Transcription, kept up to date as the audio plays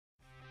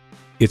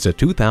It's a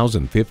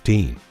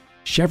 2015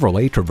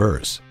 Chevrolet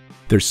Traverse.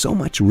 There's so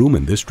much room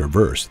in this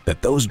Traverse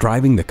that those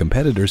driving the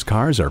competitors'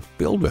 cars are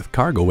filled with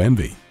cargo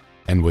envy.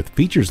 And with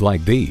features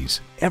like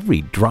these,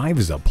 every drive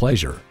is a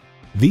pleasure.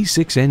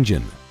 V6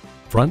 engine,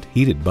 front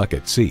heated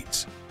bucket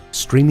seats,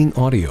 streaming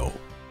audio,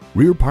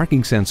 rear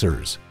parking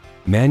sensors,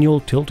 manual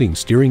tilting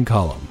steering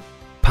column,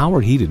 power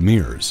heated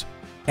mirrors,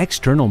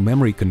 external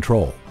memory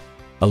control,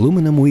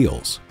 aluminum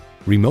wheels,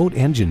 remote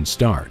engine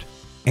start,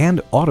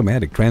 and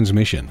automatic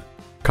transmission.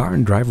 Car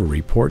and Driver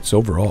reports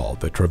overall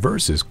the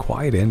Traverse is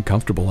quiet and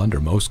comfortable under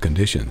most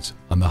conditions.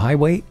 On the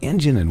highway,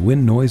 engine and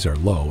wind noise are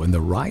low and the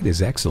ride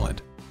is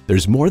excellent.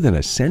 There's more than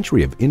a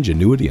century of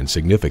ingenuity and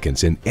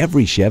significance in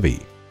every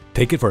Chevy.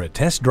 Take it for a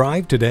test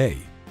drive today.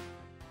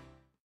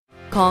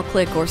 Call,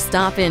 click, or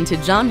stop in to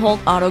John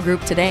Holt Auto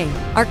Group today.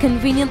 Our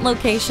convenient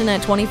location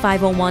at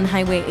 2501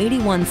 Highway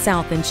 81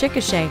 South in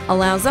Chickasha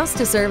allows us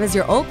to serve as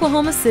your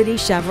Oklahoma City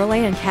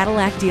Chevrolet and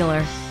Cadillac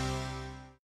dealer.